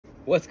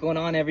What's going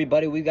on,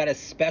 everybody? We've got a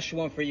special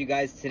one for you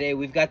guys today.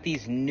 We've got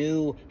these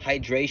new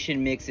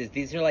hydration mixes.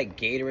 These are like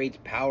Gatorades,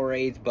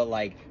 Powerades, but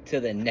like to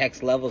the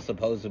next level,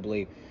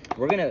 supposedly.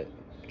 We're gonna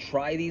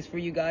try these for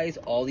you guys,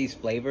 all these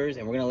flavors,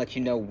 and we're gonna let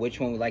you know which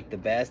one we like the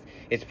best.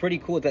 It's pretty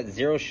cool. It's got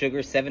 0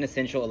 sugar, 7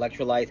 essential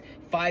electrolytes,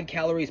 5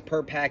 calories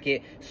per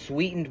packet,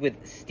 sweetened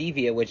with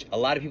stevia, which a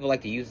lot of people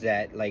like to use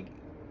that, like,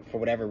 for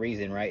whatever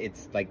reason, right?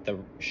 It's like the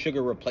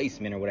sugar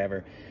replacement or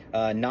whatever.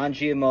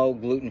 Non-GMO,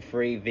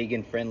 gluten-free,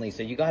 vegan-friendly.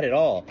 So you got it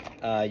all.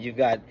 You've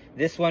got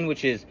this one,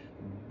 which is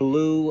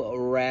blue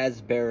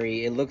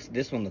raspberry.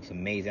 This one looks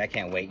amazing. I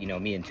can't wait. You know,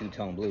 me and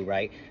two-tone blue,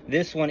 right?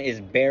 This one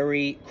is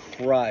berry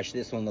crush.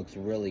 This one looks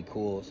really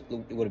cool.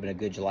 It would have been a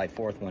good July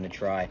 4th one to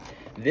try.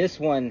 This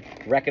one,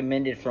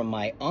 recommended from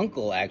my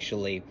uncle,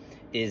 actually,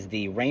 is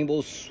the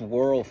rainbow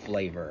swirl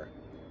flavor.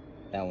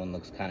 That one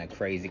looks kind of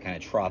crazy, kind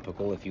of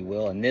tropical, if you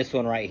will. And this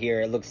one right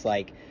here, it looks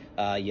like,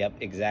 yep,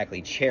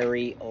 exactly,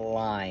 cherry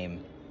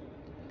lime.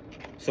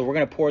 So we're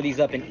going to pour these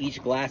up in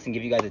each glass and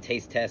give you guys a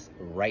taste test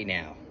right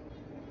now.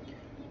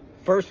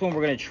 First one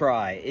we're going to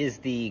try is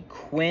the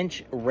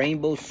Cwench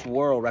Rainbow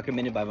Swirl,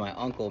 recommended by my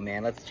uncle,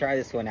 man. Let's try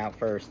this one out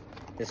first.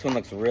 This one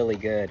looks really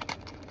good.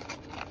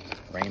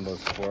 Rainbow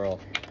Swirl.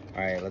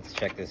 All right, let's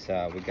check this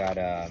out. We got...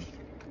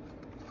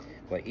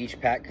 But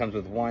each pack comes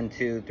with 1,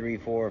 2, 3,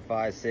 4,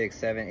 5, 6,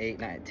 7, 8,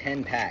 9,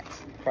 10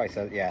 packs. Probably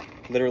says, yeah,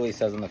 literally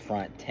says on the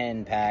front,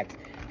 10 packs.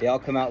 They all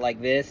come out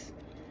like this.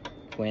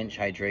 Cwench,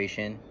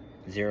 hydration,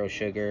 0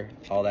 sugar,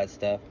 all that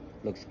stuff.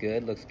 Looks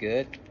good, looks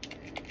good.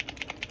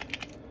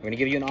 We're gonna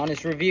give you an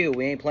honest review.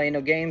 We ain't playing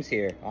no games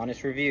here.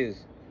 Honest reviews.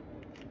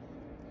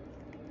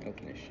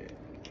 Open this shit.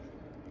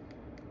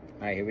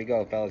 All right, here we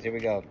go, fellas, here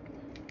we go.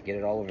 Get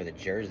it all over the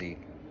jersey.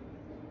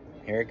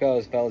 Here it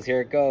goes, fellas,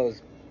 here it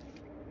goes.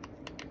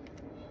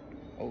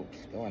 Oh,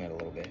 spilling it a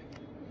little bit.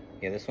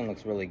 Yeah, this one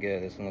looks really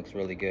good. This one looks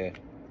really good.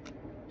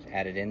 Just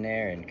add it in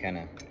there and kind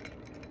of,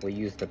 we'll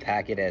use the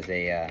packet as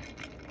a,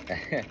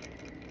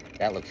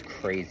 that looks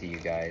crazy, you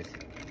guys.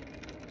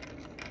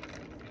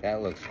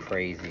 That looks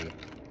crazy.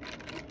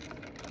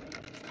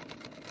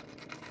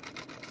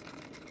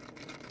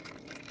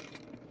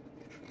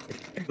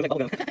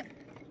 Looks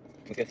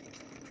good.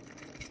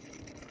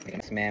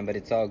 Yes, man, but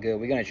it's all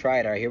good. We're going to try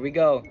it. All right, here we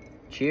go.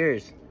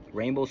 Cheers.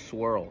 Rainbow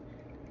Swirl.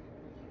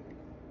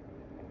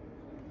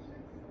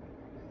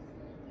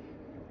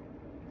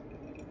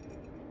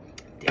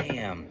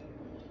 Damn.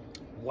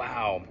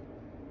 Wow.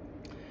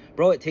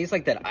 Bro, it tastes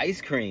like that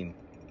ice cream.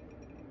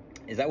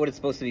 Is that what it's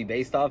supposed to be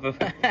based off of?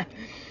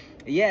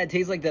 Yeah, it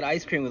tastes like that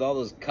ice cream with all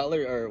those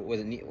color, or was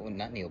it, well,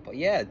 not Neapolitan.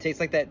 Yeah, it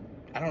tastes like that.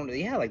 I don't know.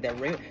 Yeah, like that.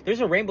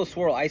 There's a rainbow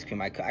swirl ice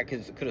cream. I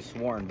could have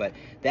sworn, but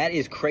that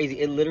is crazy.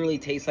 It literally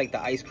tastes like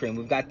the ice cream.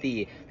 We've got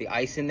the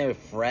ice in there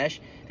fresh.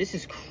 This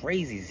is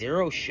crazy.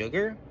 0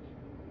 sugar.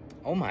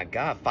 Oh my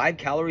God. 5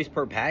 calories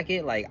per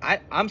packet. Like,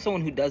 I'm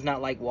someone who does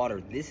not like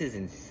water. This is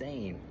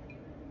insane.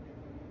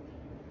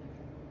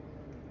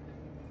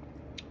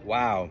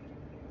 Wow.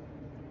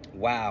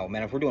 Wow,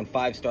 man, if we're doing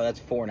 5-star, that's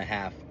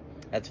 4.5.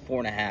 That's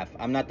 4.5.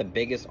 I'm not the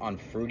biggest on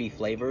fruity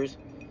flavors.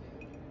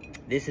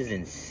 This is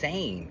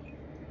insane.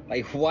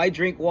 Like, why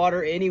drink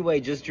water anyway?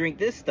 Just drink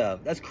this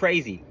stuff. That's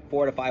crazy.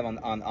 4 out of 5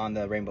 on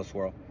the Rainbow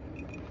Swirl.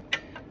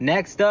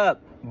 Next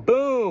up,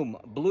 boom,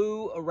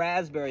 blue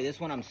raspberry. This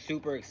one I'm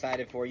super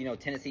excited for. You know,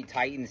 Tennessee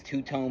Titans,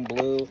 two-tone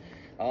blue.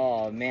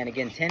 Oh, man,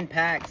 again, 10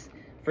 packs.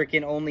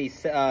 Freaking only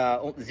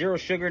 0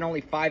 sugar and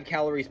only 5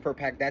 calories per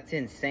pack. That's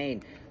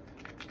insane.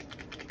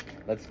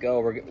 Let's go.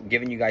 We're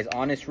giving you guys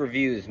honest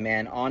reviews,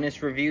 man.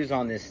 Honest reviews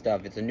on this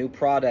stuff. It's a new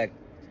product.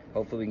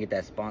 Hopefully we can get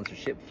that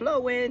sponsorship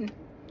flowing.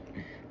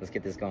 Let's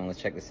get this going. Let's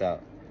check this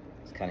out.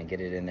 Let's kind of get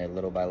it in there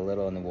little by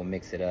little, and then we'll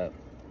mix it up.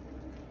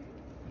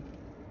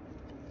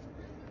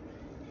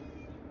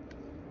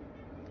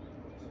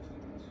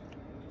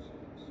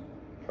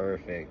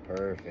 Perfect,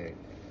 perfect.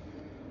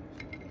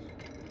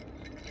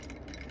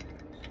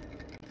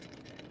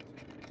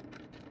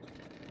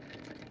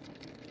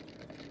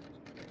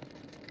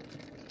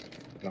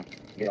 Come on,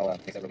 get it all out.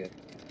 Mix that real good.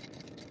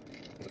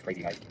 This is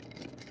crazy, guys.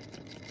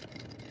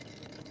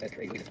 That's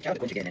crazy. Shout out to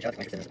Cwench again, man. Shout out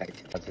to Cwench for sending this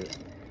package. That's it.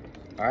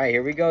 All right,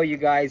 here we go, you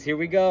guys. Here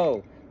we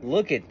go.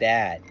 Look at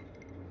that.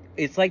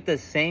 It's like the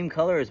same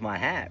color as my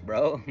hat,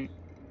 bro.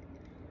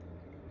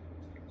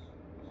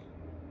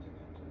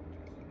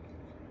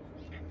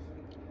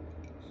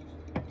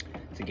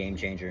 It's a game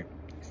changer.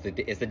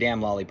 It's the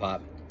damn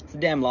lollipop. It's the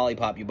damn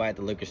lollipop you buy at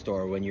the liquor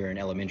store when you're in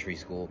elementary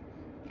school.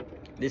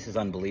 This is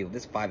unbelievable.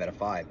 This is 5 out of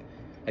 5.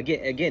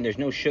 Again, there's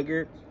no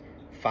sugar,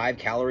 5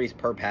 calories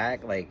per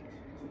pack. Like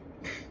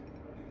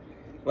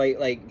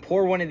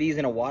pour one of these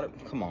in a water.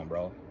 Come on,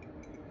 bro.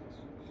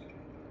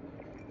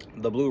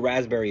 The blue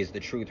raspberry is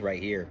the truth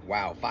right here.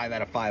 Wow, 5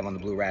 out of 5 on the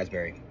blue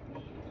raspberry.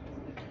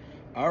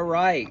 All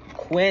right,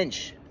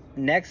 Cwench.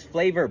 Next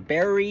flavor,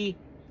 berry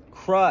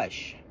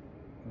crush.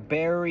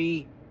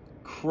 Berry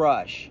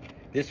crush.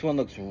 This one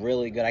looks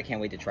really good. I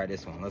can't wait to try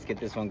this one. Let's get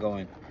this one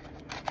going.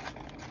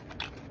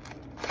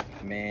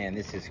 Man,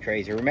 this is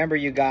crazy. Remember,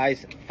 you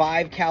guys,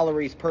 5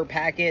 calories per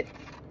packet.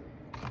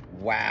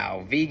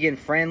 Wow, vegan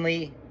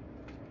friendly,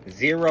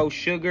 0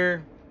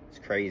 sugar. It's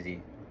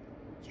crazy.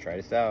 Let's try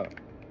this out.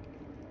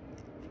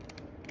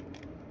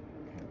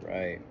 All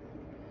right.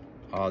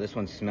 Oh, this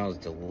one smells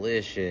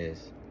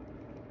delicious.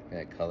 Look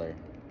at that color.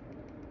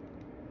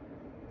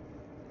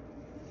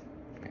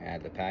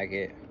 Add the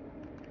packet.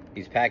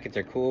 These packets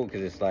are cool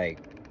because it's like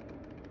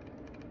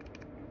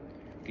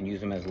you can use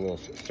them as a little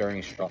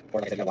stirring straw.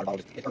 Or like I said, water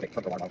bottle. It's perfect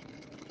water bottle.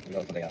 You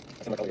know, that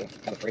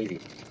was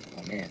crazy.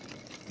 Oh man,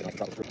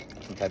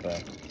 some type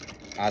of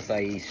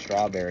acai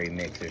strawberry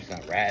mix or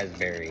something,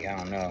 raspberry. I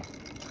don't know.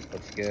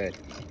 Looks good.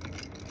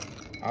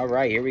 All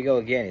right, here we go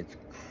again. It's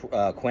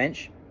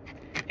Cwench,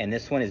 and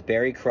this one is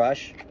Berry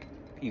Crush.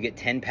 You get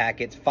 10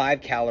 packets, 5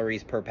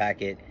 calories per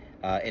packet,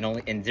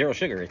 and 0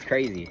 sugar. It's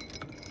crazy.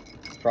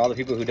 For all the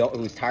people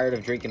who's tired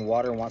of drinking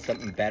water and want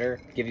something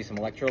better, give you some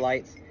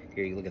electrolytes.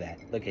 Here, you look at that.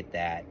 Look at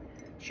that.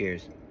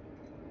 Cheers.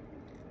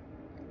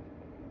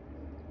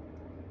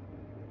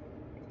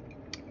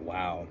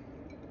 Wow.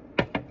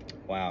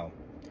 Wow.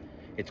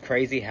 It's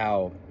crazy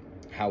how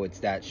it's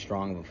that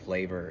strong of a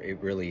flavor.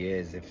 It really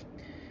is.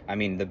 I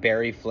mean, the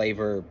berry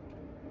flavor,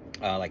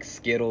 like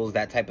Skittles,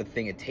 that type of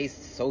thing, it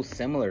tastes so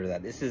similar to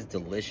that. This is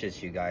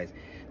delicious, you guys.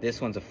 This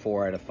one's a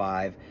 4 out of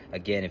 5.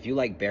 Again, if you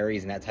like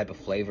berries and that type of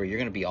flavor, you're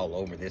gonna be all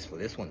over this.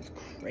 This one's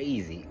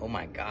crazy. Oh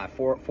my God,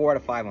 4 out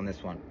of 5 on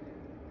this one.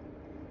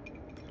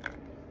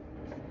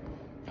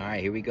 All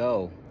right, here we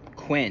go.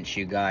 Cwench,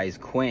 you guys,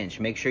 Cwench.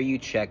 Make sure you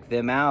check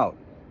them out.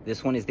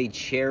 This one is the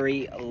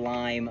cherry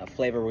lime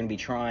flavor. We're gonna be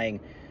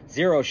trying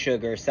 0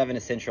 sugar, 7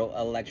 essential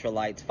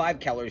electrolytes, 5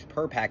 calories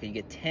per packet. You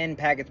get 10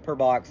 packets per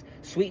box,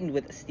 sweetened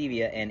with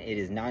stevia, and it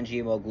is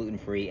non-GMO,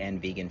 gluten-free,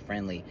 and vegan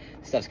friendly.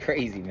 Stuff's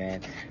crazy,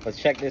 man. Let's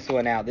check this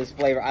one out. This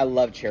flavor, I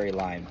love cherry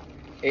lime.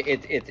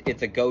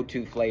 It's a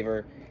go-to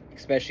flavor,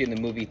 especially in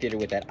the movie theater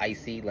with that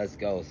icy. Let's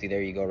go. See,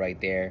 there you go right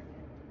there.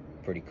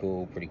 Pretty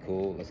cool, pretty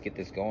cool. Let's get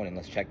this going and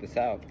let's check this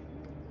out.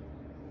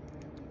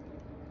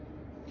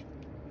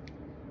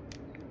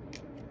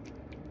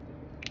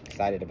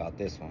 Excited about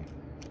this one.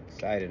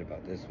 Excited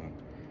about this one.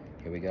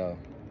 Here we go.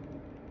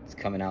 It's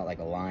coming out like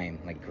a lime,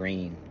 like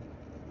green.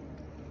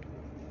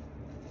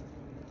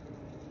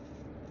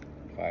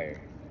 Fire.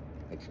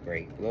 Looks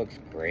great. Looks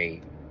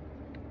great.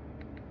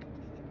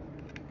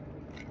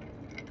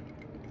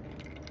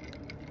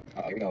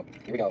 Oh, here we go.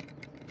 Here we go.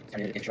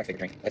 Turn it into Shrek's favorite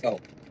drink. Let's go.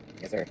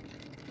 Yes, sir.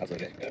 That was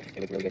really good. It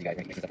looked really good, guys.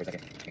 Mix this up for a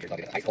second. Make sure it's all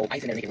good. Ice, hold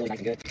ice in there, make it really nice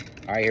and good.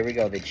 All right, here we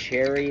go. The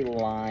cherry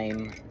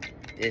lime.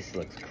 This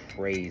looks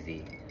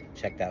crazy.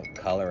 Check that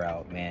color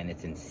out, man.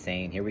 It's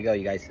insane. Here we go,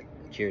 you guys.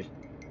 Cheers.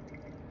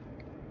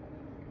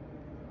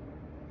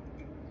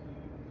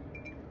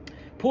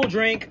 Pool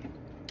drink.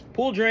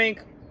 Pool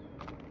drink.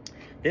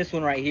 This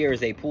one right here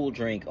is a pool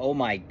drink. Oh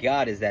my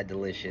God, is that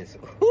delicious.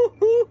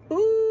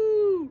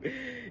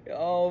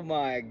 Oh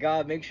my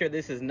God. Make sure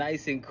this is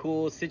nice and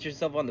cool. Sit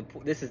yourself on the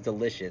pool. This is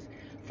delicious.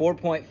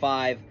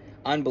 4.5.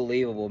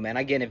 Unbelievable, man.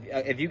 Again,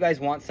 if you guys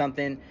want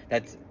something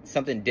that's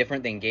something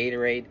different than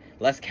Gatorade,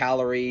 less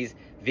calories,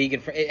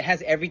 vegan, it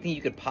has everything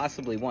you could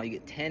possibly want. You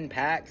get 10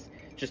 packs.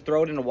 Just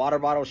throw it in a water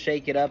bottle,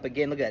 shake it up.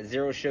 Again, look at that,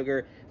 0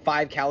 sugar,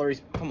 5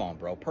 calories. Come on,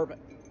 bro. Perfect.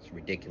 It's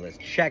ridiculous.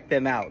 Check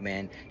them out,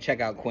 man. Check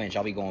out Cwench.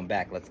 I'll be going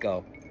back. Let's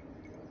go.